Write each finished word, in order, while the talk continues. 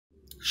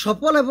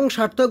সফল এবং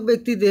সার্থক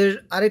ব্যক্তিদের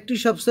আরেকটি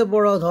সবচেয়ে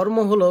বড় ধর্ম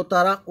হলো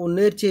তারা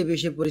অন্যের চেয়ে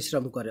বেশি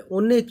পরিশ্রম করে।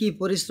 অন্যে কি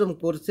পরিশ্রম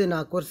করছে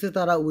না করছে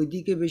তারা ওই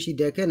দিকে বেশি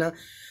দেখে না।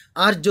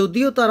 আর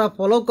যদিও তারা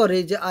ফলো করে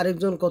যে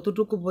আরেকজন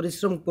কতটুকু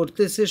পরিশ্রম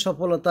করতেছে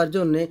সফলতার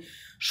জন্যে,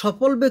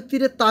 সফল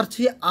ব্যক্তিরা তার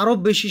চেয়ে আরও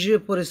বেশি সে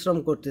পরিশ্রম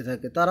করতে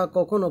থাকে। তারা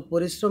কখনো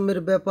পরিশ্রমের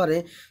ব্যাপারে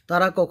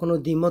তারা কখনো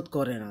দ্বিমত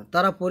করে না।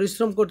 তারা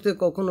পরিশ্রম করতে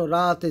কখনো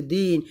রাত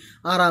দিন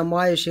আরাম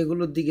আয়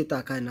সেগুলোর দিকে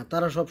তাকায় না।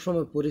 তারা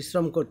সবসময়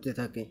পরিশ্রম করতে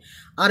থাকে।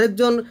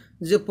 আরেকজন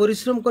যে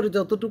পরিশ্রম করে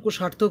যতটুকু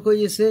সার্থক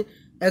হয়েছে,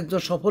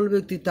 একজন সফল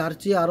ব্যক্তি তার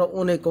চেয়ে আরও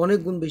অনেক অনেক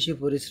গুণ বেশি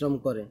পরিশ্রম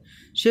করে।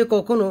 সে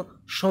কখনো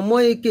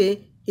সময়কে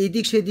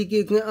এদিক সেদিকে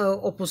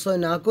অপচয়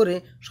না করে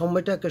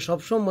সময়টাকে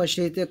সবসময়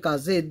সেইতে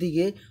কাজের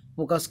দিকে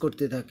ফোকাস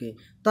করতে থাকে।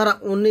 তারা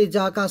অন্য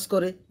যা কাজ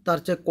করে তার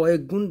চেয়ে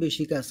কয়েক গুণ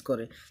বেশি কাজ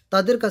করে।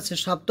 তাদের কাছে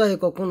সপ্তাহে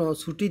কখনো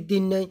ছুটির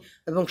দিন নেই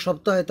এবং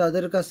সপ্তাহে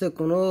তাদের কাছে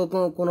কোনো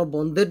কোনো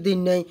বন্ধের দিন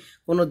নেই।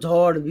 কোনো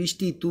ঝড়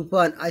বৃষ্টি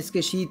তুফান, আজকে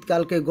শীত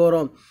কালকে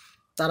গরম,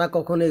 তারা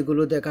কখনো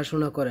এগুলো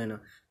দেখাশোনা করে না।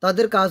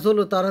 তাদের কাজ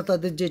হলো তারা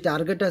তাদের যে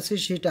টার্গেট আছে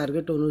সেই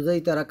টার্গেট অনুযায়ী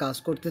তারা কাজ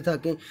করতে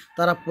থাকে।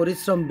 তারা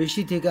পরিশ্রম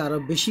বেশি থেকে আরও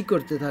বেশি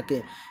করতে থাকে।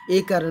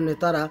 এই কারণে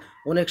তারা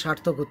অনেক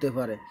সার্থক হতে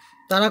পারে।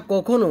 তারা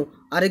কখনো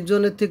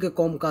আরেকজনের থেকে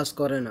কম কাজ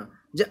করে না।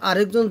 যে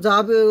আরেকজন যা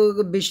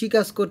বেশি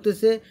কাজ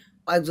করতেছে,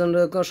 একজন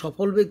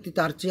সফল ব্যক্তি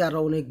তার চেয়ে আরও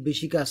অনেক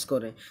বেশি কাজ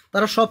করে।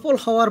 তারা সফল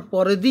হওয়ার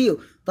পরে দিয়েও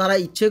তারা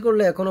ইচ্ছে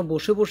করলে এখনও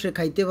বসে বসে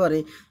খাইতে পারে,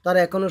 তারা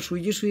এখনও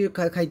শুয়ে শুয়ে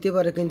খাইতে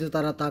পারে, কিন্তু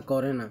তারা তা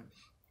করে না।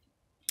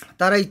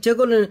 তারা ইচ্ছে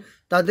করলে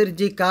তাদের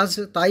যে কাজ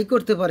তাই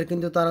করতে পারে,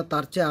 কিন্তু তারা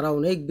তার চেয়ে আরও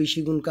অনেক বেশি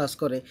গুণ কাজ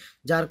করে,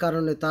 যার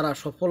কারণে তারা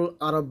সফল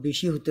আরও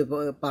বেশি হতে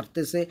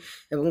পারতেছে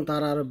এবং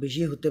তারা আরও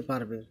বেশি হতে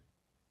পারবে।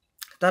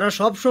 তারা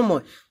সব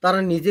সময় তারা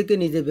নিজেকে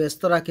নিজে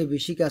ব্যস্ত রাখে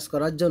বেশি কাজ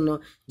করার জন্য,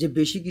 যে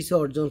বেশি কিছু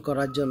অর্জন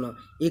করার জন্য।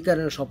 এই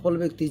কারণে সফল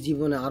ব্যক্তি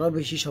জীবনে আরও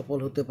বেশি সফল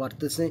হতে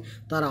পারতেছে,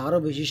 তারা আরও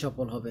বেশি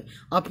সফল হবে।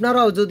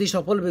 আপনারাও যদি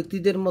সফল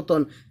ব্যক্তিদের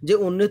মতন যে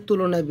অন্যের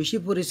তুলনায় বেশি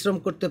পরিশ্রম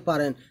করতে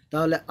পারেন,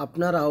 তাহলে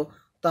আপনারাও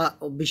তা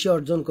বেশি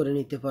অর্জন করে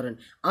নিতে পারেন।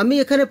 আমি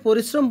এখানে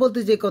পরিশ্রম বলতে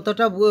যে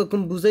কথাটা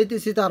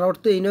বুঝাইতেছি তার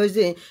অর্থ এই নয়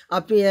যে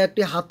আপনি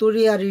একটি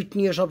হাতুড়ি আর ইট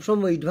নিয়ে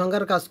সবসময় ইট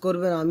ভাঙার কাজ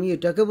করবেন, আমি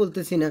এটাকে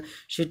বলতেছি না।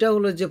 সেটা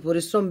হলো যে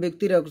পরিশ্রম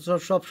ব্যক্তিরা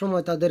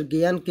সবসময় তাদের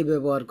জ্ঞানকে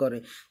ব্যবহার করে।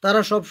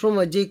 তারা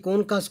সবসময় যে কোন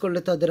কাজ করলে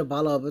তাদের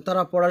ভালো হবে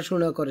তারা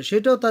পড়াশোনা করে,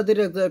 সেটাও তাদের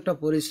একটা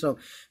পরিশ্রম,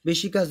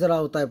 বেশি কাজের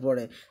আওতায়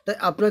পড়ে। তাই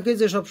আপনাকে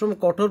যে সবসময়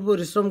কঠোর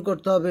পরিশ্রম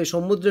করতে হবে,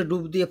 সমুদ্রে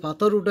ডুব দিয়ে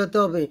পাথর উঠাতে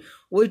হবে,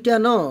 ওইটা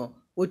না,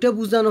 ওইটা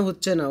বোঝানো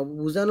হচ্ছে না।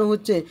 বোঝানো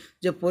হচ্ছে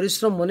যে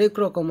পরিশ্রম অনেক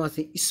রকম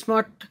আছে।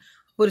 স্মার্ট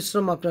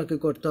পরিশ্রম আপনাকে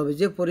করতে হবে,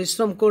 যে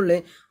পরিশ্রম করলে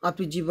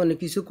আপনি জীবনে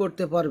কিছু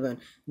করতে পারবেন।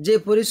 যে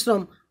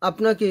পরিশ্রম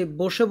আপনাকে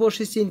বসে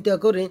বসে চিন্তা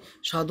করে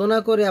সাধনা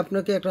করে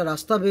আপনাকে একটা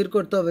রাস্তা বের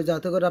করতে হবে,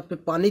 যাতে করে আপনি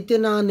পানিতে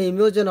না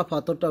নেমেও যেন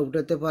পাথরটা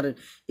উঠাতে পারেন।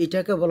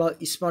 এটাকে বলা হয়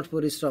স্মার্ট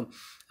পরিশ্রম।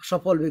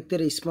 সফল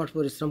ব্যক্তিরা স্মার্ট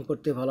পরিশ্রম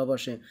করতে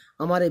ভালোবাসে।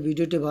 আমার এই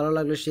ভিডিওটি ভালো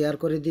লাগলে শেয়ার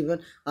করে দিবেন,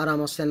 আর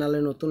আমার চ্যানেলে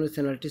নতুন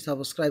চ্যানেলটি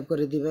সাবস্ক্রাইব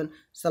করে দিবেন।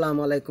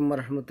 সালামু আলাইকুম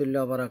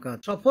রহমতুল্লাহ বারাকাত।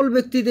 সফল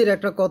ব্যক্তিদের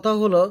একটা কথা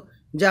হলো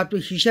যে আপনি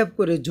হিসাব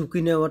করে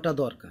ঝুঁকি নেওয়াটা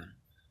দরকার।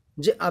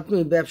 যে আপনি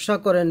ব্যবসা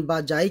করেন বা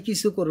যাই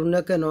কিছু করুন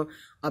না কেন,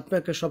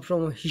 আপনাকে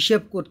সবসময়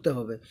হিসাব করতে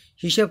হবে।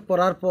 হিসাব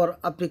করার পর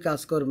আপনি কাজ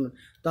করবেন,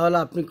 তাহলে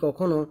আপনি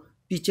কখনো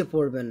পিছিয়ে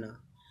পড়বেন না।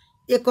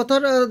 এ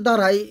কথার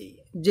দ্বারাই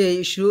যে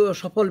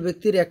সফল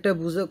ব্যক্তির একটা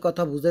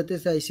কথা বুঝাতে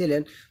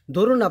চাইছিলেন।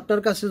 ধরুন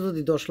আপনার কাছে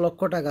যদি 10 লক্ষ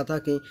টাকা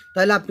থাকে,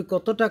 তাহলে আপনি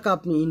কত টাকা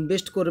আপনি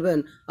ইনভেস্ট করবেন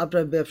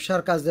আপনার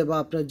ব্যবসার কাজে বা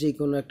আপনার যে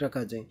কোনো একটা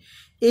কাজে।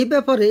 এই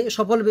ব্যাপারে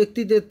সফল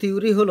ব্যক্তিদের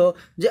থিওরি হলো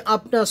যে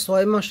আপনার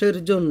 6 মাসের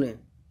জন্যে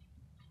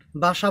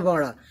বাসা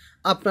ভাড়া,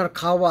 আপনার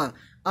খাওয়া,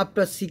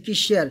 আপনার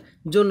চিকিৎসার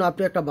জন্য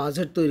আপনি একটা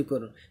বাজেট তৈরি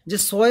করুন। যে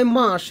 6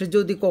 মাস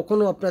যদি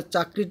কখনো আপনার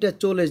চাকরিটা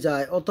চলে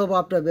যায় অথবা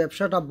আপনার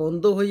ব্যবসাটা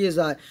বন্ধ হয়ে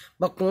যায়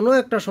বা কোনো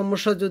একটা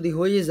সমস্যা যদি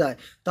হয়ে যায়,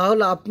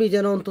 তাহলে আপনি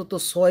যেন অন্তত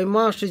 6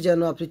 মাস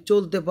যেন আপনি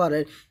চলতে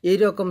পারেন,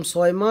 এইরকম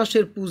 6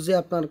 মাসের পুঁজি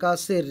আপনার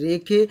কাছে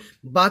রেখে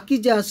বাকি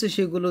যা আছে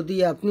সেগুলো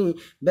দিয়ে আপনি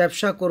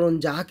ব্যবসা করুন,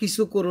 যা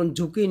কিছু করুন,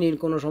 ঝুঁকি নিন,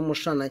 কোনো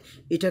সমস্যা নাই।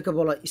 এটাকে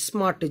বলা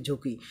স্মার্ট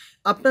ঝুঁকি।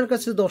 আপনার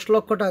কাছে 10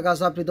 লক্ষ টাকা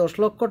আছে, আপনি 10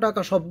 লক্ষ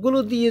টাকা সবগুলো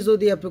দিয়ে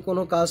যদি আপনি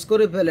কোনো কাজ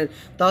করে ফেলেন,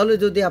 তাহলে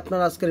যদি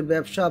আপনার আজকের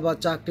ব্যবসা বা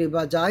চাকরি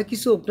বা যা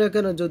কিছু হোক না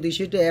কেন, যদি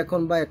সেটা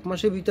এখন বা 1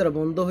 মাসের ভিতরে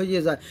বন্ধ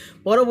হয়ে যায়,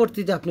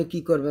 পরবর্তীতে আপনি কি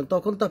করবেন?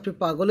 তখন তো আপনি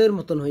পাগলের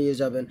মতন হয়ে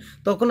যাবেন।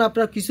 তখন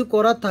আপনার কিছু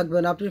করার থাকবে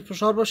না, আপনি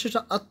সর্বশেষ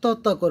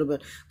আত্মহত্যা করবেন।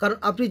 কারণ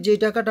আপনি যে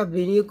টাকাটা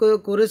বিনিয়োগ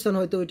করেছেন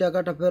হয়তো ওই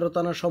টাকাটা ফেরত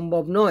আনা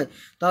সম্ভব নয়।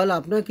 তাহলে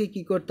আপনাকে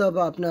কি করতে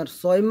হবে? আপনার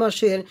 6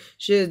 মাসের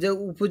সে যে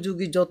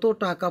উপযোগী যত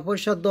টাকা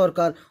পয়সার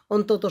দরকার,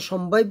 অন্তত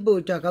সম্ভাব্য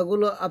ওই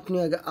টাকাগুলো আপনি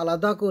আগে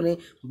আলাদা করে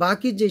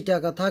বাকি যেই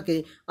টাকা থাকে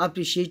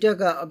আপনি সেই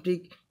টাকা আপনি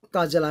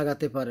কাজে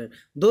লাগাতে পারেন।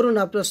 ধরুন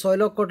আপনার 6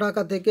 লক্ষ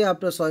টাকা থেকে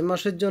আপনার 6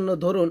 মাসের জন্য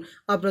ধরুন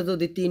আপনার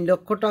যদি 3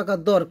 লক্ষ টাকার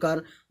দরকার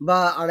বা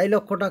 2.5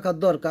 লক্ষ টাকার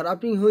দরকার,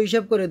 আপনি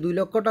হিসাব করে 2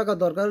 লক্ষ টাকা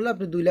দরকার হলে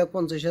আপনি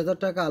 2,50,000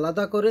 টাকা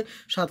আলাদা করে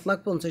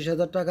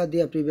 7,50,000 টাকা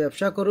দিয়ে আপনি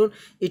ব্যবসা করুন।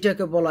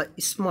 এটাকে বলা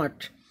স্মার্ট।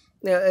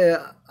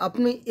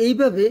 আপনি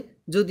এইভাবে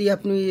যদি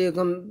আপনি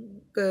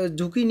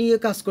ঝুঁকি নিয়ে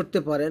কাজ করতে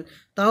পারেন,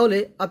 তাহলে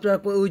আপনার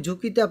ওই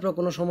ঝুঁকিতে আপনার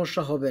কোনো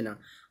সমস্যা হবে না।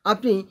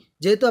 আপনি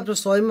যেহেতু আপনার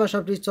 6 মাস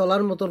আপনি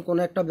চলার মতন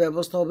কোনো একটা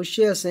ব্যবস্থা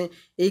অবশ্যই আছে,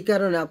 এই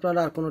কারণে আপনার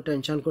আর কোনো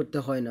টেনশন করতে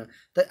হয় না।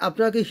 তাই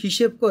আপনাকে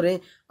হিসেব করে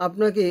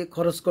আপনাকে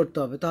খরচ করতে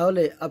হবে,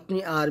 তাহলে আপনি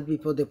আর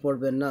বিপদে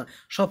পড়বেন না।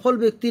 সফল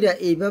ব্যক্তিরা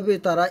এইভাবে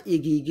তারা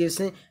এগিয়ে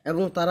গেছে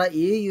এবং তারা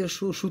এই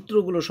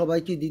সূত্রগুলো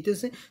সবাইকে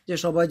দিতেছে যে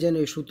সবাই যেন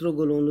এই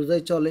সূত্রগুলো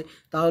অনুযায়ী চলে,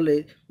 তাহলে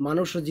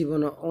মানুষ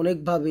জীবনে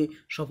অনেকভাবে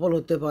সফল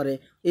হতে পারে।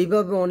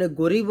 এইভাবে অনেক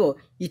গরিবও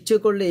ইচ্ছে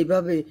করলে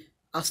এইভাবে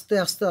আস্তে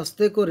আস্তে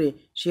আস্তে করে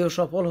সেও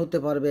সফল হতে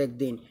পারবে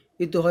একদিন,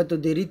 কিন্তু হয়তো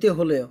দেরিতে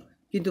হলেও।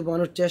 কিন্তু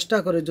মানুষ চেষ্টা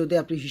করে, যদি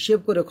আপনি হিসেব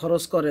করে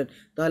খরচ করেন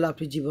তাহলে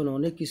আপনি জীবনে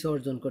অনেক কিছু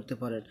অর্জন করতে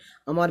পারেন।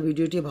 আমার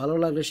ভিডিওটি ভালো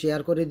লাগলে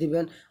শেয়ার করে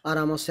দিবেন, আর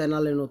আমার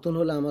চ্যানেলে নতুন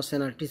হলে আমার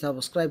চ্যানেলটি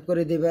সাবস্ক্রাইব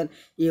করে দিবেন,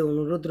 এই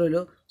অনুরোধ রইল।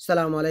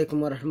 সালামু আলাইকুম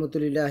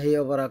রহমতুল্লাহি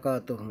ওয়া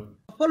বারাকাতুহু।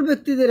 সফল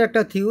ব্যক্তিদের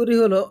একটা থিওরি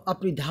হলো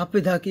আপনি ধাপে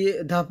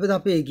ধাপে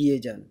ধাপে এগিয়ে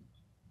যান।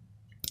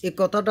 এই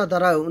কথাটা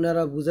দ্বারা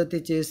ওনারা বুঝাতে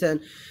চেয়েছেন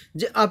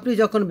যে আপনি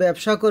যখন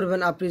ব্যবসা করবেন,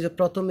 আপনি যে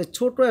প্রথমে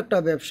ছোট একটা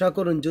ব্যবসা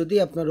করুন, যদি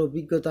আপনার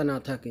অভিজ্ঞতা না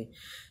থাকে।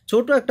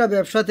 ছোট একটা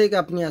ব্যবসা থেকে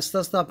আপনি আস্তে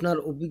আস্তে আপনার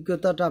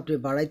অভিজ্ঞতাটা আপনি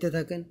বাড়াইতে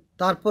থাকেন,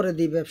 তারপরে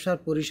দিয়ে ব্যবসার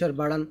পরিসর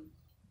বাড়ান।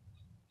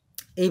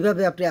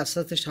 এইভাবে আপনি আস্তে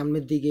আস্তে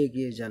সামনের দিকে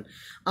এগিয়ে যান।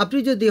 আপনি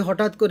যদি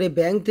হঠাৎ করে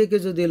ব্যাংক থেকে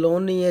যদি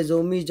লোন নিয়ে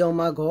জমি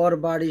জমা, ঘর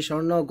বাড়ি,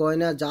 স্বর্ণ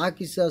গয়না যা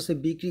কিছু আছে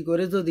বিক্রি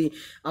করে যদি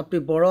আপনি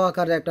বড়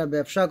আকারে একটা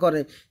ব্যবসা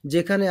করেন,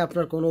 যেখানে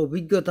আপনার কোনো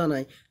অভিজ্ঞতা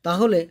নাই,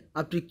 তাহলে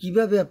আপনি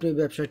কিভাবে আপনি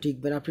ব্যবসা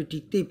টিকবেন? আপনি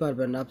টিকতেই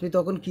পারবেন না। আপনি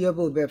তখন কী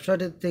হবে, ওই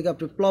ব্যবসাটা থেকে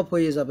আপনি ফ্লপ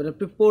হয়ে যাবেন,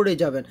 আপনি পড়ে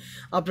যাবেন,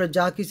 আপনার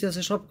যা কিছু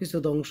আছে সব কিছু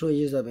ধ্বংস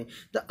হয়ে যাবে।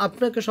 তা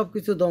আপনাকে সব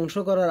কিছু ধ্বংস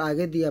করার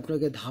আগে দিয়ে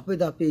আপনাকে ধাপে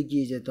ধাপে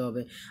এগিয়ে যেতে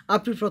হবে।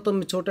 আপনি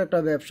প্রথমে ছোট একটা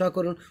ব্যবসা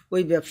করুন,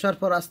 ওই ব্যবসার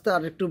পর আস্তে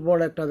আরেকটু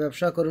বড় একটা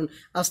ব্যবসা করুন,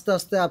 আস্তে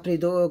আস্তে আপনি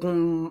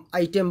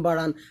আইটেম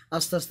বাড়ান,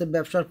 আস্তে আস্তে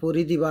ব্যবসার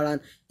পরিধি বাড়ান।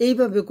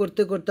 এইভাবে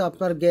করতে করতে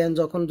আপনার জ্ঞান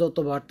যখন যত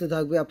বাড়তে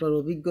থাকবে, আপনার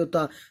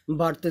অভিজ্ঞতা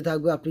বাড়তে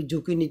থাকবে, আপনি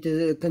ঝুঁকি নিতে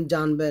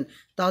জানবেন,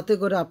 তাতে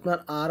করে আপনার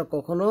আর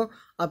কখনো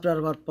আপনার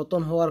আবার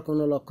পতন হওয়ার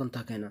কোনো লক্ষণ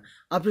থাকে না,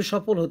 আপনি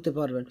সফল হতে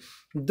পারবেন।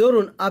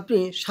 ধরুন আপনি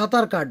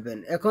সাঁতার কাটবেন,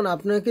 এখন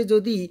আপনাকে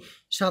যদি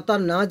সাঁতার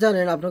না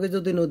জানেন, আপনাকে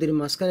যদি নদীর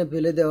মাঝখানে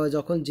ফেলে দেওয়া,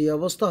 যখন যে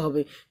অবস্থা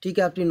হবে, ঠিক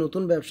আপনি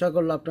নতুন ব্যবসা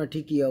করলে আপনার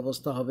ঠিকই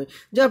অবস্থা হবে।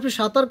 যে আপনি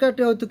সাঁতার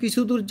কাটে হয়তো কিছু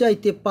দূর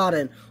যাইতে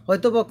পারেন,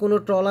 হয়তো বা কোনো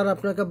ট্রলার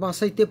আপনাকে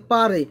বাঁচাইতে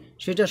পারে,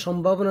 সেটা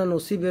সম্ভাবনা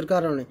নসিবের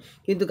কারণে,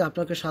 কিন্তু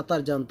আপনাকে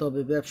সাঁতার জানতে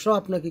হবে। ব্যবসা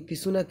আপনাকে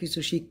কিছু না কিছু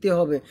শিখতে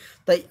হবে।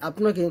 তাই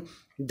আপনাকে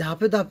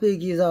ধাপে ধাপে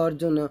এগিয়ে যাওয়ার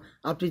জন্য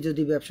আপনি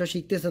যদি ব্যবসা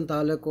শিখতেছেন,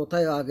 তাহলে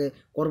কোথায় আগে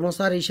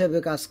কর্মচারী হিসেবে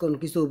কাজ করুন,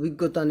 কিছু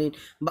অভিজ্ঞতা নিন,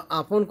 বা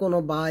আপন কোনো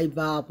ভাই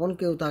বা আপন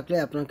কেউ থাকলে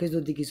আপনাকে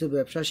যদি কিছু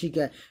ব্যবসা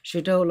শিখায়,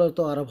 সেটা হলো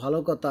তো আরও ভালো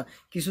কথা।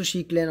 কিছু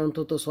শিখলেন,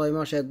 অন্তত 6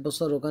 মাস 1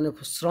 বছর ওখানে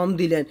শ্রম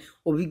দিলেন,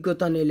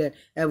 অভিজ্ঞতা নিলেন,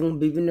 এবং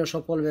বিভিন্ন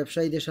সফল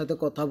ব্যবসায়ীদের সাথে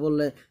কথা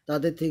বললেন,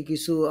 তাদের থেকে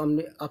কিছু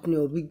আপনি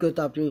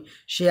অভিজ্ঞতা আপনি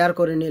শেয়ার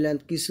করে নিলেন,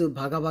 কিছু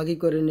ভাগাভাগি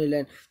করে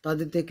নিলেন,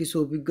 তাদের থেকে কিছু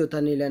অভিজ্ঞতা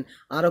নিলেন,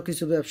 আরও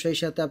কিছু ব্যবসায়ীর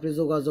সাথে আপনি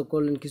যোগাযোগ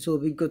করলেন, কিছু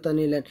অভিজ্ঞতা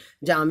নিলেন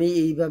যে আমি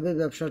এইভাবে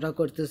ব্যবসাটা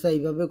করতে চাই,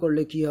 এইভাবে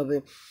করলে কি হবে।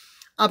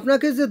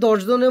 আপনাকে যে 10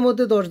 জনের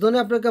মধ্যে 10 জনে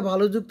আপনাকে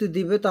ভালো যুক্তি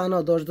দিবে তা না,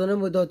 10 জনের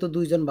মধ্যে হয়তো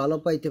 2 জন ভালো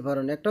পাইতে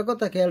পারেন। একটা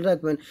কথা খেয়াল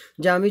রাখবেন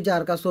যে আমি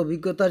যার কাছে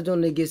অভিজ্ঞতার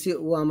জন্য গেছি,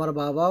 ও আমার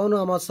বাবাও না,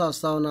 আমার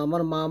চাচাও না,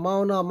 আমার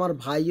মামাও না, আমার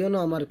ভাইও না,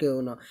 আমার কেউ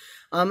না।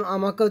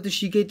 আমাকে হয়তো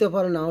শিখাইতে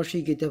পারে, নাও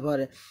শিখাইতে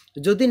পারে।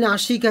 যদি না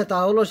শিখায়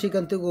তাহলেও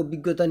সেখান থেকে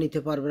অভিজ্ঞতা নিতে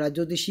পারবে, আর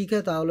যদি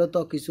শিখায় তাহলে তো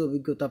কিছু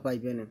অভিজ্ঞতা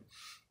পাইবেন।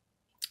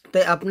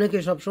 তাই আপনাকে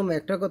সবসময়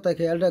একটা কথা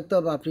খেয়াল রাখতে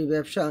হবে, আপনি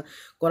ব্যবসা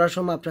করার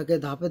সময় আপনাকে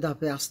ধাপে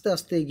ধাপে আস্তে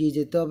আস্তে এগিয়ে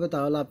যেতে হবে,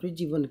 তাহলে আপনি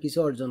জীবনে কিছু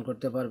অর্জন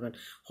করতে পারবেন।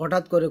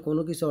 হঠাৎ করে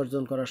কোনো কিছু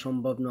অর্জন করা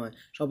সম্ভব নয়।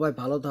 সবাই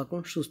ভালো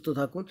থাকুন, সুস্থ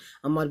থাকুন।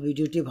 আমার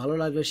ভিডিওটি ভালো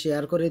লাগলে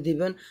শেয়ার করে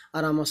দিবেন,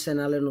 আর আমার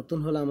চ্যানেলে নতুন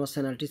হলে আমার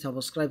চ্যানেলটি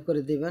সাবস্ক্রাইব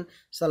করে দিবেন।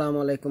 সালামু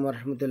আলাইকুম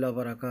রহমতুল্লাহ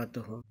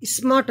বারাকাতুহু।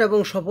 স্মার্ট এবং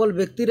সফল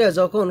ব্যক্তিরা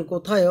যখন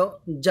কোথায়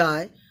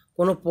যায়,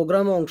 কোনো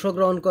প্রোগ্রামে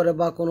অংশগ্রহণ করে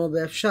বা কোনো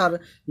ব্যবসার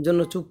জন্য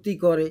চুক্তি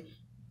করে,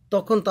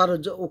 তখন তারা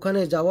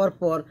ওখানে যাওয়ার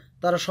পর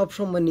তারা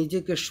সবসময়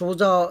নিজেকে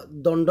সোজা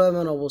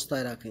দণ্ডায়মান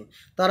অবস্থায় রাখে।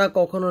 তারা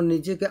কখনো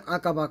নিজেকে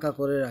আঁকা বাঁকা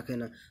করে রাখে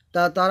না,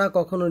 তারা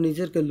কখনো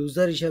নিজেকে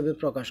লুজার হিসেবে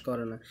প্রকাশ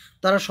করে না।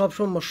 তারা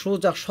সবসময়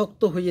সোজা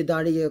শক্ত হয়ে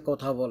দাঁড়িয়ে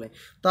কথা বলে।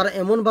 তারা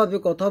এমনভাবে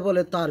কথা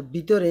বলে তার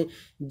ভিতরে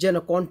যেন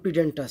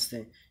কনফিডেন্ট আছে,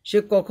 সে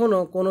কখনো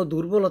কোনো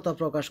দুর্বলতা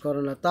প্রকাশ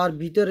করে না, তার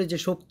ভিতরে যে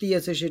শক্তি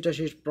আছে সেটা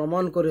সে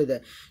প্রমাণ করে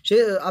দেয়।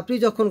 আপনি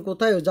যখন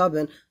কোথায়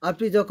যাবেন,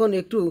 আপনি যখন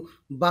একটু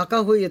বাঁকা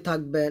হয়ে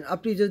থাকবেন,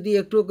 আপনি যদি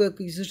একটু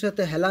কিছুর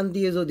সাথে হেলান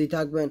দিয়ে যদি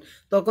থাকবেন,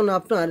 তখন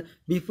আপনার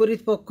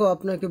বিপরীত পক্ষ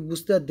আপনাকে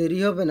বুঝতে আর দেরি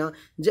হবে না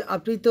যে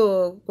আপনি তো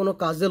কোনো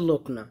কাজের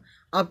লোক না,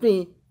 আপনি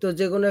তো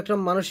যে কোনো একটা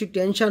মানসিক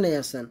টেনশানে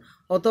আছেন,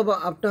 অথবা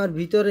আপনার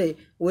ভিতরে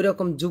ওই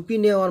রকম ঝুঁকি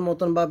নেওয়ার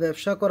মতন বা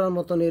ব্যবসা করার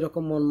মতন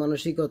এরকম মন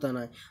মানসিকতা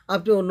নাই,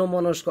 আপনি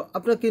অন্যমনস্ক,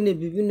 আপনাকে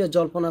নিয়ে বিভিন্ন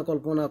জল্পনা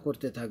কল্পনা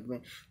করতে থাকবে।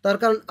 তার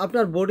কারণ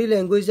আপনার বডি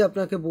ল্যাঙ্গুয়েজে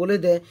আপনাকে বলে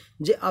দেয়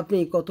যে আপনি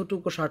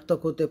কতটুকু সার্থক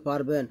হতে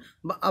পারবেন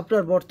বা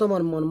আপনার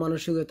বর্তমান মন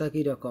মানসিকতা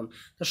কীরকম।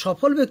 তা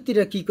সফল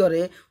ব্যক্তিরা কি করে,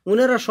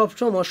 ওনারা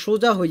সবসময়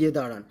সোজা হয়ে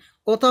দাঁড়ান।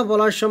 কথা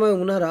বলার সময়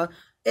ওনারা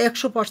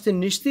 100%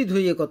 নিশ্চিত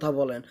হয়ে কথা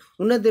বলেন।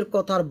 ওনাদের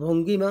কথার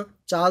ভঙ্গিমা,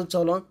 চাল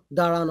চলন,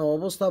 দাঁড়ানো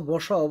অবস্থা,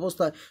 বসা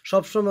অবস্থায়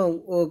সবসময়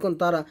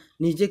তারা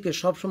নিজেকে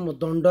সবসময়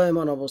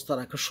দণ্ডায়মান অবস্থা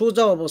রাখে,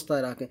 সোজা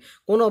অবস্থায় রাখে।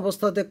 কোনো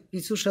অবস্থাতে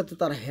কিছুর সাথে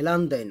তারা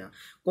হেলান দেয় না,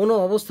 কোনো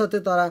অবস্থাতে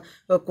তারা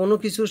কোনো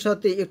কিছুর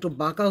সাথে একটু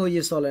বাঁকা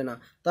হয়ে চলে না।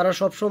 তারা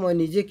সবসময়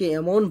নিজেকে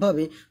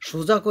এমনভাবে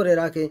সোজা করে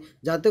রাখে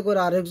যাতে করে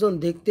আরেকজন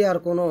দেখতে আর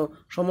কোনো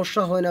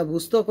সমস্যা হয় না,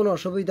 বুঝতেও কোনো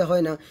অসুবিধা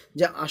হয় না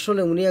যে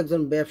আসলে উনি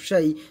একজন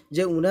ব্যবসায়ী,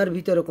 যে উনার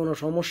ভিতরে কোনো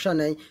সমস্যা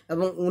নেই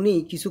এবং উনি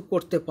কিছু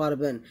করতে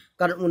পারবেন,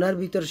 কারণ উনার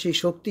ভিতরে সেই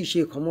শক্তি,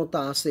 সেই ক্ষমতা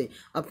আছে।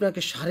 আপনাকে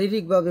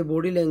শারীরিকভাবে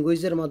বডি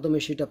ল্যাঙ্গুয়েজের মাধ্যমে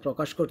সেটা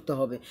প্রকাশ করতে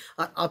হবে।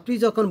 আর আপনি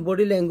যখন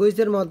বডি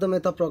ল্যাঙ্গুয়েজের মাধ্যমে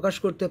তা প্রকাশ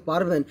করতে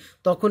পারবেন,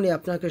 তখনই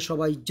আপনাকে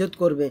সবাই ইজ্জত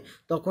করবে,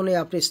 তখনই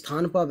আপনি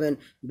স্থান পাবেন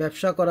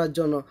ব্যবসা করার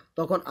জন্য।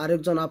 তখন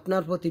আরেকজন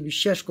আপনার প্রতি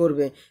বিশ্বাস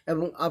করবে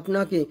এবং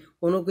আপনাকে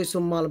কোনো কিছু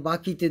মাল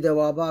বাকিতে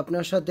দেওয়া বা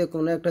আপনার সাথে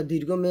কোনো একটা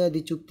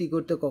দীর্ঘমেয়াদী চুক্তি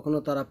করতে কখনো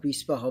তারা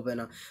পিছপা হবে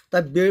না।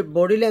 তাই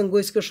বডি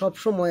ল্যাঙ্গুয়েজকে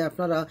সবসময়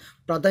আপনারা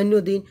প্রাধান্য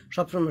দিন,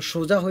 সবসময়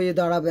সোজা হয়ে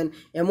দাঁড়াবেন,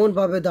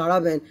 এমনভাবে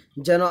দাঁড়াবেন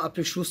যেন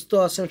আপনি সুস্থ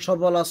আছেন,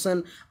 সবল আছেন,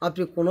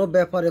 আপনি কোনো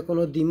ব্যাপারে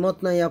কোনো দ্বিমত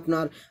নাই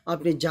আপনার,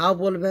 আপনি যা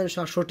বলবেন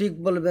সঠিক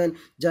বলবেন,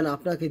 যেন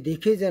আপনাকে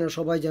দেখেই যেন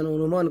সবাই যেন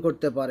অনুমান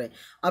করতে পারে।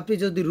 আপনি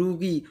যদি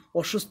রুগী,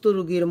 অসুস্থ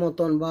রুগীর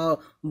মতন বা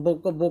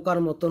বোকার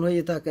মতন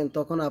হয়ে থাকেন,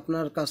 তখন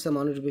আপনার কাছে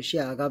মানুষ বেশি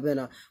আগাবে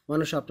না,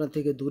 মানুষ আপনার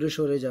থেকে দূরে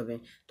সরে যাবে।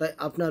 তাই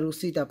আপনার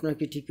উচিত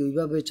আপনাকে ঠিক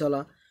ওইভাবে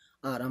চলা।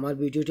 আর আমার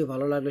ভিডিওটি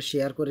ভালো লাগলে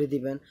শেয়ার করে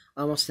দিবেন,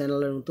 আমার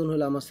চ্যানেলে নতুন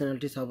হলে আমার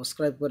চ্যানেলটি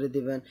সাবস্ক্রাইব করে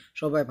দিবেন।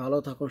 সবাই ভালো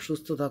থাকুন,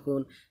 সুস্থ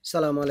থাকুন।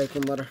 সালামু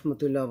আলাইকুম ওয়া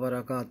রাহমাতুল্লাহি ওয়া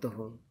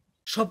বারাকাতুহু।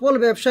 সফল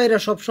ব্যবসায়ীরা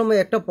সবসময়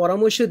একটা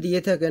পরামর্শ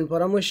দিয়ে থাকেন।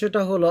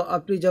 পরামর্শটা হলো,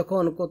 আপনি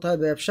যখন কোথায়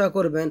ব্যবসা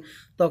করবেন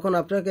তখন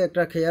আপনাকে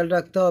একটা খেয়াল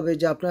রাখতে হবে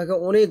যে আপনাকে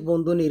অনেক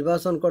বন্ধু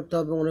নির্বাচন করতে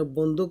হবে, অনেক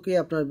বন্ধুকে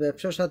আপনার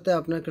ব্যবসার সাথে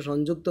আপনাকে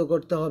সংযুক্ত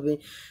করতে হবে।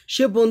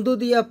 সে বন্ধু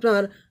দিয়ে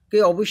আপনার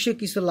অবশ্যই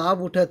কিছু লাভ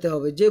উঠাতে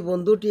হবে। যে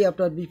বন্ধুটি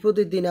আপনার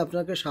বিপদের দিনে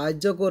আপনাকে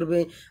সাহায্য করবে,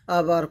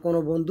 আবার কোনো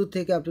বন্ধু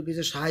থেকে আপনি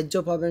কিছু সাহায্য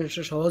পাবেন,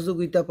 সে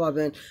সহযোগিতা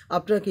পাবেন।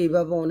 আপনাকে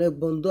এইভাবে অনেক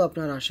বন্ধু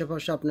আপনার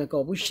আশেপাশে আপনাকে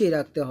অবশ্যই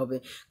রাখতে হবে,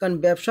 কারণ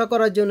ব্যবসা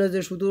করার জন্য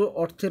যে শুধু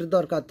অর্থের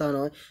দরকার তা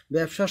নয়,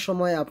 ব্যবসার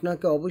সময়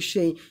আপনাকে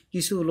অবশ্যই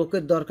কিছু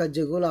লোকের দরকার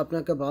যেগুলো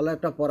আপনাকে ভালো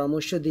একটা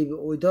পরামর্শ দিবে,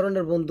 ওই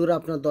ধরনের বন্ধুরা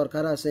আপনার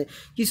দরকার আছে।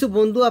 কিছু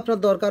বন্ধু আপনার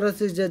দরকার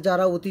আছে যে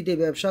যারা অতীতে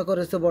ব্যবসা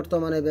করেছে,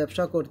 বর্তমানে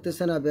ব্যবসা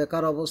করতেছে না,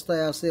 বেকার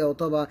অবস্থায় আছে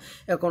অথবা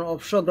এখন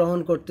অবসর গ্রহণ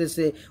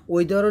করতেছে।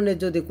 ওই ধরনের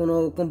যদি কোনো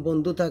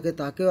বন্ধু থাকে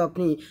তাকেও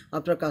আপনি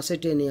আপনার কাছে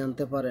টেনে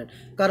আনতে পারেন,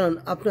 কারণ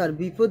আপনার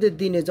বিপদের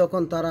দিনে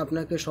যখন তারা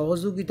আপনাকে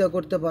সহযোগিতা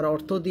করতে পারে,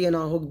 অর্থ দিয়ে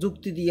না হোক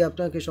যুক্তি দিয়ে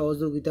আপনাকে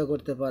সহযোগিতা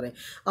করতে পারে।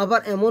 আবার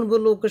এমন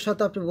লোকের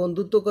সাথে আপনি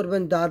বন্ধুত্ব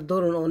করবেন যার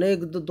ধরুন অনেক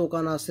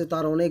দোকান আছে,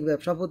 তার অনেক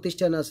ব্যবসা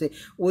প্রতিষ্ঠান আছে,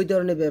 ওই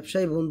ধরনের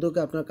ব্যবসায়ী বন্ধুকে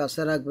আপনার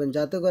কাছে রাখবেন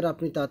যাতে করে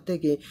আপনি তার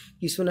থেকে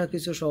কিছু না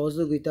কিছু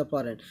সহযোগিতা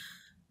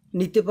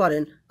নিতে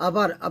পারেন।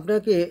 আবার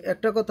আপনাকে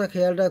একটা কথা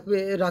খেয়াল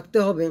রাখতে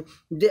হবে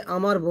যে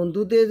আমার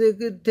বন্ধুদের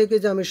থেকে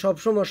যে আমি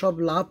সবসময় সব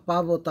লাভ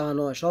পাবো তা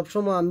নয়,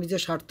 সবসময় আমি যে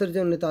স্বার্থের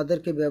জন্য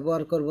তাদেরকে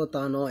ব্যবহার করব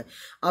তা নয়।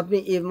 আপনি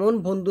এমন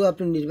বন্ধু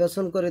আপনি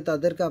নির্বাচন করে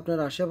তাদেরকে আপনার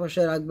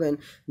আশেপাশে রাখবেন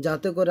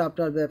যাতে করে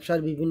আপনার ব্যবসার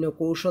বিভিন্ন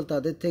কৌশল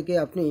তাদের থেকে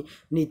আপনি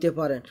নিতে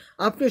পারেন।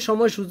 আপনি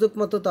সময় সুযোগ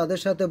মতো তাদের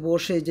সাথে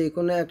বসে যে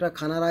কোনো একটা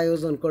খানার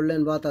আয়োজন করলেন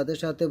বা তাদের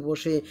সাথে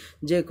বসে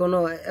যে কোনো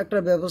একটা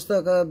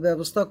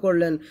ব্যবস্থা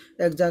করলেন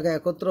এক জায়গায়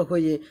একত্র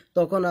হয়ে,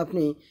 তখন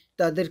আপনি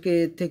তাদেরকে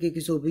থেকে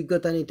কিছু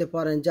অভিজ্ঞতা নিতে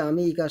পারেন যে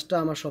আমি এই কাজটা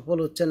আমার সফল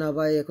হচ্ছে না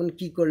বা এখন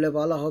কি করলে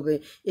ভালো হবে।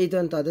 এই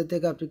ধরনের তাদের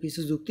থেকে আপনি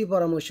কিছু যুক্তি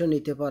পরামর্শ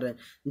নিতে পারেন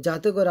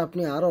যাতে করে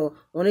আপনি আরও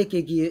অনেক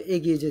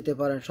এগিয়ে যেতে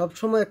পারেন।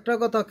 সবসময় একটা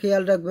কথা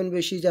খেয়াল রাখবেন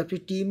বেশি যে আপনি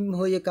টিম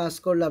হয়ে কাজ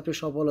করলে আপনি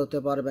সফল হতে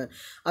পারবেন।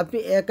 আপনি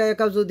একা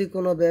একা যদি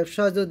কোনো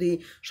ব্যবসা যদি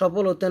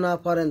সফল হতে না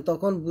পারেন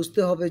তখন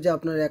বুঝতে হবে যে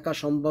আপনার একা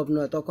সম্ভব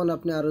নয়। তখন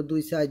আপনি আরও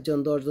 2-4 জন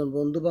 10 জন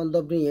বন্ধু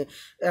বান্ধব নিয়ে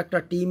একটা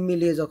টিম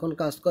মিলিয়ে যখন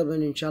কাজ করবেন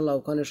ইনশাল্লাহ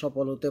ওখানে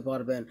সফল হতে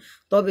পারবেন।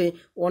 তবে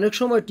অনেক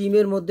সময়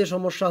টিমের মধ্যে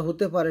সমস্যা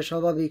হতে পারে,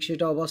 স্বাভাবিক,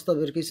 সেটা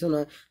অবাস্তবের কিছু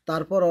নয়।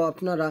 তারপরও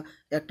আপনারা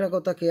একটা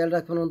কথা খেয়াল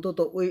রাখবেন, অন্তত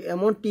ওই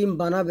এমন টিম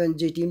বানাবেন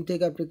যে টিম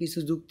থেকে আপনি কিছু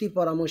যুক্তি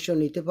পরামর্শ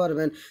নিতে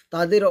পারবেন।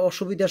 তাদের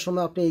অসুবিধার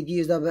সময় আপনি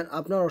এগিয়ে যাবেন,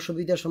 আপনার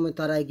অসুবিধার সময়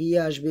তারা এগিয়ে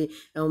আসবে,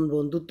 এমন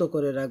বন্ধুত্ব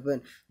করে রাখবেন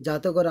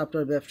যাতে করে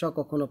আপনার ব্যবসা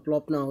কখনো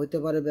ফ্লপ না হতে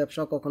পারে,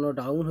 ব্যবসা কখনো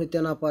ডাউন হইতে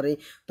না পারে।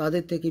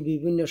 তাদের থেকে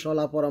বিভিন্ন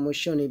সলাহ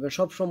পরামর্শ নেবেন,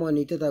 সবসময়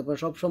নিতে থাকবেন,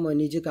 সবসময়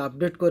নিজেকে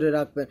আপডেট করে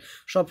রাখবেন,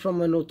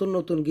 সবসময় নতুন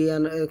নতুন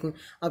জ্ঞান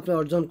আপনি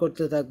অর্জন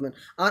করতে থাকবেন।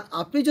 আর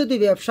আপনি যদি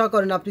ব্যবসা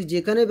করেন, আপনি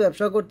যেখানে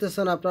ব্যবসা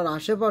করতেছেন আপনার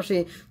আশেপাশে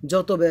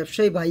যত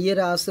ব্যবসায়ী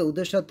ভাইয়েরা আছে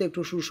ওদের সাথে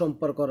একটু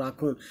সুসম্পর্ক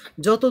রাখুন।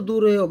 যত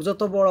দূরে হোক,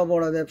 যত বড়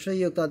বড় ব্যবসায়ী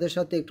হোক, তাদের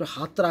সাথে একটু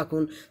হাত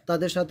রাখুন,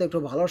 তাদের সাথে একটু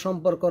ভালো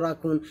সম্পর্ক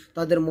রাখুন,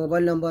 তাদের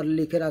মোবাইল নাম্বার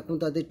লিখে রাখুন,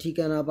 তাদের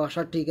ঠিকানা,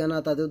 বাসার ঠিকানা,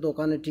 তাদের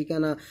দোকানের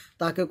ঠিকানা,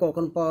 তাকে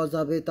কখন পাওয়া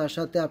যাবে তার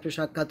সাথে আপনি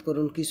সাক্ষাৎ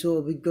করুন, কিছু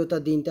অভিজ্ঞতা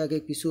দিন তাকে,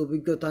 কিছু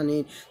অভিজ্ঞতা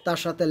নিন, তার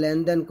সাথে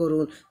লেনদেন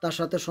করুন, তার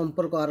সাথে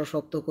সম্পর্ক আরও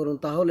শক্ত করুন।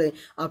 তাহলে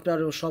আপনার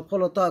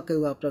সফলতা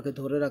কেউ আপনাকে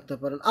ধরে রাখতে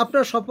পারেন।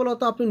 আপনার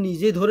সফলতা আপনি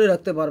নিজেই ধরে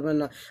রাখতে পারবেন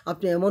না,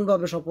 আপনি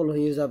এমনভাবে সফল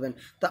হয়ে যাবেন।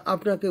 তা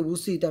আপনাকে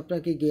উচিত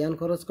আপনাকে জ্ঞান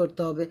খরচ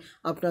করতে হবে,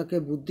 আপনাকে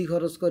বুদ্ধি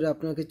খরচ করে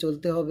আপনাকে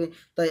চলতে হবে।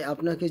 তাই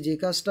আপনাকে যে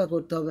কাজটা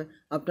করতে হবে,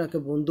 আপনাকে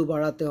বন্ধু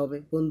বাড়াতে হবে।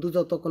 বন্ধু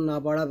যতক্ষণ না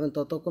বাড়াবেন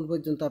ততক্ষণ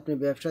পর্যন্ত আপনি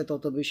ব্যবসায়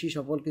তত বেশি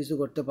সফল কিছু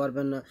করতে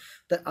পারবেন না।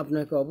 তাই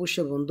আপনাকে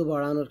অবশ্যই বন্ধু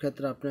বাড়ানোর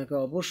ক্ষেত্রে আপনাকে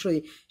অবশ্যই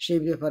সেই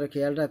ব্যাপারে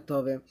খেয়াল রাখতে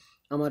হবে।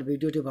 আমার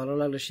ভিডিওটি ভালো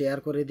লাগলে শেয়ার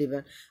করে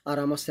দিবেন, আর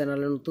আমার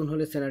চ্যানেলে নতুন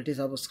হলে চ্যানেলটি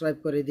সাবস্ক্রাইব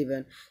করে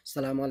দিবেন।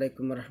 আসসালামু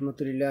আলাইকুম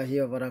রহমতুল্লাহি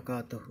ওয়া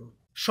বারাকাতুহু।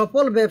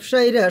 সফল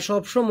ব্যবসায়ীরা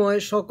সবসময়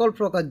সকল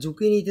প্রকার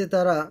ঝুঁকি নিতে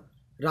তারা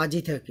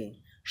রাজি থাকে।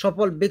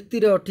 সফল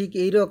ব্যক্তিরাও ঠিক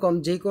এই রকম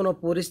যে কোনো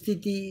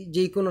পরিস্থিতি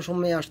যে কোনো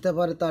সময় আসতে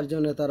পারে তার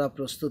জন্য তারা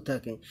প্রস্তুত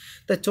থাকে।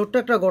 তাই ছোট্ট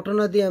একটা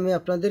ঘটনা দিয়ে আমি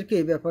আপনাদেরকে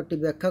এই ব্যাপারটি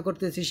ব্যাখ্যা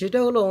করতেছি। সেটা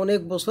হলো, অনেক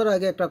বছর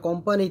আগে একটা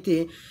কোম্পানিতে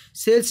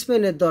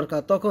সেলসম্যানের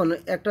দরকার। তখন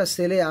একটা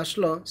ছেলে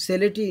আসলো,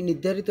 ছেলেটি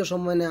নির্ধারিত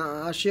সময় না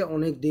আসে,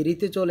 অনেক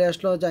দেরিতে চলে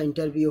আসলো, যা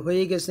ইন্টারভিউ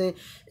হয়ে গেছে,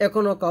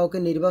 এখনও কাউকে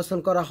নির্বাচন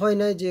করা হয়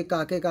নাই যে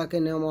কাকে কাকে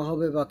নেওয়া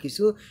হবে বা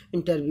কিছু,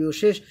 ইন্টারভিউ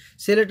শেষ।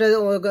 ছেলেটা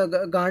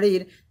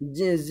গাড়ির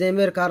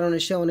জ্যামের কারণে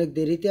সে অনেক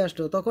দেরিতে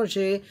আসলো। তখন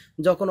সে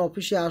যখন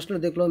অফিসে আসলো,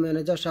 দেখলো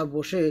ম্যানেজার সাহেব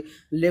বসে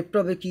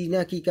ল্যাপটপে কী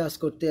না কী কাজ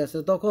করতে আছে।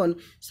 তখন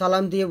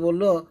সালাম দিয়ে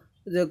বলল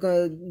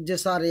যে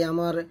স্যার,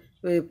 আমার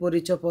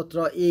পরিচয়পত্র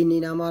এই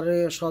নিন, আমার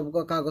সব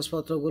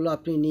কাগজপত্রগুলো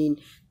আপনি নিন।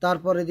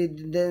 তারপরে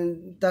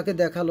তাকে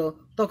দেখালো।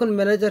 তখন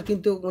ম্যানেজার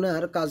কিন্তু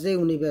ওনার কাজে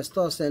উনি ব্যস্ত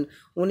আছেন,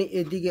 উনি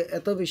এদিকে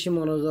এত বেশি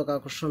মনোযোগ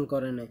আকর্ষণ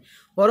করে নাই।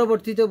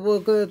 পরবর্তীতে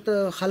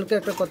হালকা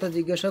একটা কথা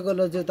জিজ্ঞাসা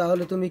করলো যে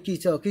তাহলে তুমি কী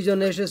চাও, কী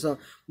জন্য এসেছো?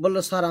 বললো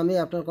স্যার, আমি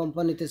আপনার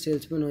কোম্পানিতে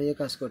সেলসম্যান হয়ে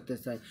কাজ করতে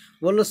চাই।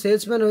 বললো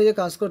সেলসম্যান হয়ে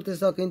কাজ করতে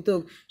চাও, কিন্তু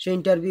সে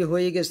ইন্টারভিউ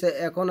হয়ে গেছে,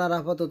 এখন আর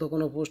আপাতত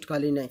কোনো পোস্ট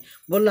খালি নাই।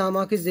 বললো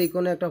আমাকে যে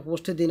কোনো একটা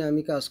পোস্টে দিন,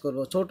 আমি কাজ করব,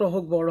 ছোট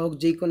হোক বড় হোক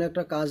যে কোনো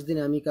একটা কাজ দিন,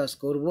 আমি কাজ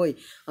করবই,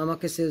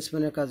 আমাকে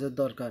সেলসম্যানের কাজের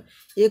দরকার।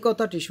 এই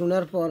কথাটি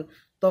শোনার পর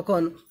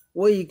তখন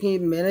ওই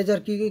ম্যানেজার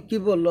কি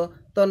বলল,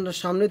 তার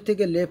সামনের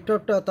থেকে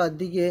ল্যাপটপটা তার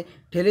দিকে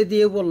ঠেলে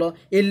দিয়ে বলল,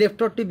 এই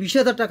ল্যাপটপটি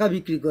 20,000 টাকা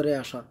বিক্রি করে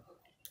আসা।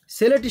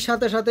 ছেলেটির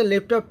সাথে সাথে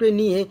ল্যাপটপটি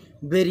নিয়ে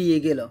বেরিয়ে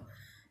গেল।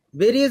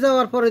 বেরিয়ে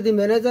যাওয়ার পরে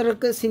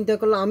ম্যানেজারকে চিন্তা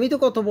করলাম, আমি তো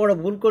কত বড়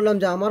ভুল করলাম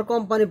যে আমার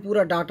কোম্পানি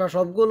পুরো ডাটা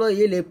সবগুলো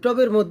এই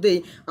ল্যাপটপের মধ্যেই।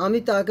 আমি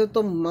তাকে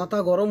তো মাথা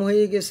গরম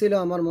হয়ে গেছিলো,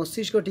 আমার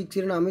মস্তিষ্ক ঠিক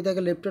ছিল না, আমি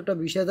তাকে ল্যাপটপটা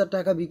 20,000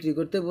 টাকা বিক্রি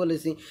করতে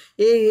বলেছি।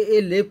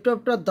 এই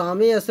ল্যাপটপটার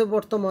দামে আছে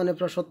বর্তমানে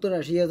প্রায়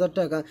 70-80 হাজার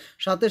টাকা।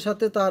 সাথে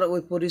সাথে তার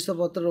ওই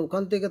পরিচয়পত্রের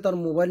ওখান থেকে তার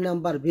মোবাইল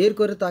নাম্বার বের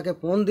করে তাকে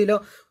ফোন দিল।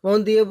 ফোন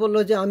দিয়ে বললো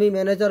যে আমি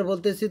ম্যানেজার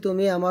বলতেছি,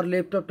 তুমি আমার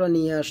ল্যাপটপটা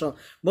নিয়ে আসো।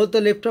 বলতো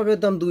ল্যাপটপের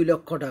দাম 2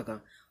 লক্ষ টাকা।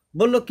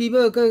 বললো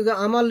কীভাবে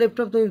আমার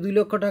ল্যাপটপ তুমি 2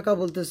 লক্ষ টাকা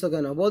বলতেছো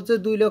কেন? বলছে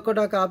 2 লক্ষ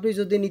টাকা, আপনি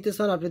যদি নিতে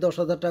চান আপনি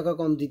 10,000 টাকা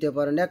কম দিতে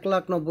পারেন,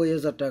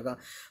 1,90,000 টাকা।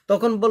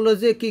 তখন বললো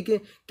যে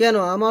কেন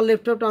আমার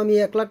ল্যাপটপটা আমি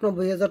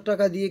 1,90,000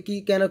 টাকা দিয়ে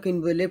কেন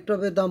কিনবো?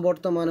 ল্যাপটপের দাম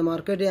বর্তমানে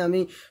মার্কেটে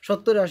আমি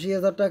 70-80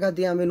 হাজার টাকা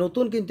দিয়ে আমি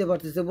নতুন কিনতে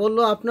পারতেছি।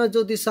 বললো আপনার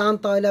যদি চান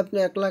তাহলে আপনি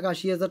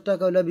 1,80,000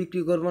 টাকা হলে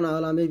বিক্রি করবো, না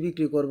হলে আমি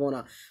বিক্রি করবো না।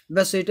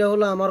 ব্যাস, এটা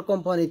হলো আমার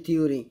কোম্পানির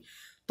থিওরি।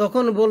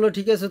 তখন বললো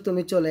ঠিক আছে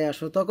তুমি চলে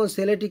আসো। তখন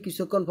ছেলেটি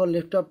কিছুক্ষণ পর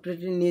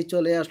ল্যাপটপটি নিয়ে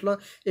চলে আসলো।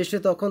 এসে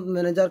তখন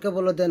ম্যানেজারকে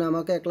বললো, দেন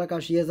আমাকে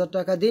 1,80,000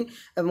 টাকা দিন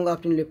এবং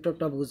আপনি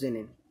ল্যাপটপটা বুঝে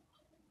নিন।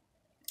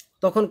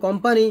 তখন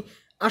কোম্পানি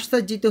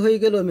আশ্চর্যিত হয়ে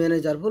গেল।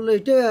 ম্যানেজার বললো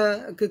এটা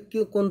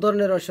কোন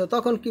ধরনের রহস্য?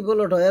 তখন কি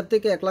বললো, ডয়ার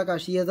থেকে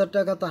 1,80,000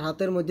 টাকা তার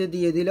হাতের মধ্যে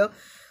দিয়ে দিল।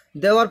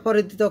 দেওয়ার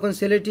পরে তখন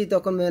ছেলেটি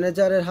তখন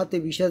ম্যানেজারের হাতে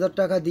 20,000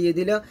 টাকা দিয়ে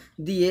দিল,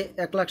 দিয়ে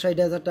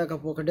 1,60,000 টাকা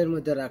পকেটের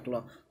মধ্যে রাখলো।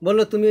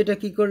 বললো তুমি এটা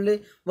কি করলে?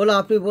 বলো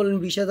আপনি বললেন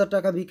 20,000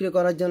 টাকা বিক্রি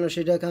করার জন্য,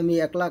 সেটাকে আমি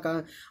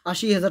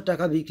 1,80,000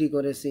 টাকা বিক্রি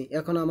করেছি,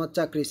 এখন আমার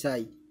চাকরি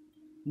চাই।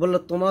 বললো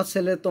তোমার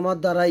ছেলে তোমার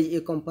দ্বারাই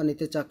এই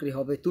কোম্পানিতে চাকরি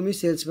হবে, তুমি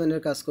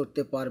সেলসম্যানের কাজ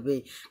করতে পারবে,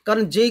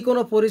 কারণ যেই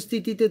কোনো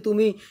পরিস্থিতিতে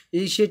তুমি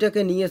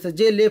সেটাকে নিয়েছো।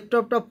 যে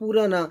ল্যাপটপটা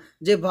পুরানা,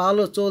 যে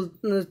ভালো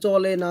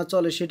চলে না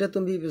চলে সেটা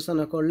তুমি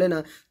বিবেচনা করলে না,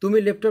 তুমি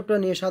ল্যাপটপটা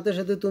নিয়ে সাথে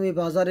সাথে তুমি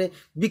বাজারে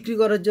বিক্রি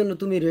করার জন্য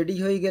তুমি রেডি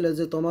হয়ে গেলে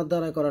যে তোমার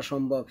দ্বারা করা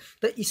সম্ভব।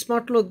 তাই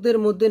স্মার্ট লোকদের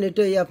মধ্যে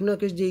এটাই,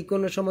 আপনাকে যেই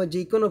কোনো সময়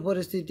যেই কোনো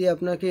পরিস্থিতি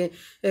আপনাকে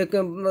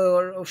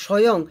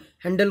স্বয়ং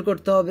হ্যান্ডেল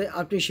করতে হবে।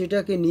 আপনি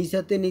সেটাকে নিজ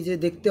হাতে নিজে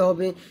দেখতে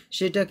হবে,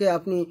 সেটাকে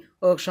আপনি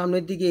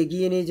সামনের দিকে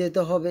এগিয়ে নিয়ে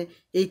যেতে হবে।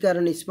 এই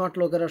কারণে স্মার্ট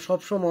লোকেরা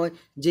সবসময়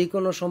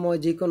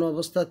যে কোনো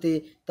অবস্থাতে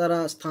তারা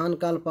স্থান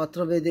কাল পাত্র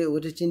ভেদে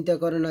ওটা চিন্তা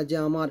করে না যে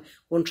আমার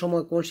কোন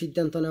সময় কোন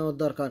সিদ্ধান্ত নেওয়ার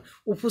দরকার।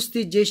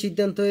 উপস্থিত যে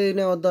সিদ্ধান্ত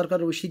নেওয়ার দরকার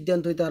ওই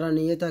সিদ্ধান্তই তারা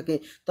নিয়ে থাকে।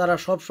 তারা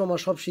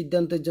সবসময় সব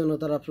সিদ্ধান্তের জন্য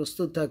তারা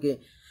প্রস্তুত থাকে।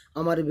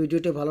 আমার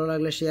ভিডিওটি ভালো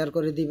লাগলে শেয়ার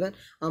করে দিবেন।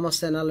 আমার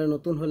চ্যানেলে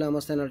নতুন হলে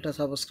আমার চ্যানেলটা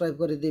সাবস্ক্রাইব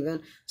করে দিবেন।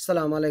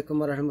 আসসালামু আলাইকুম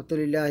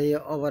রহমতুল্লাহি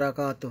ওয়া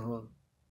বারাকাতুহু।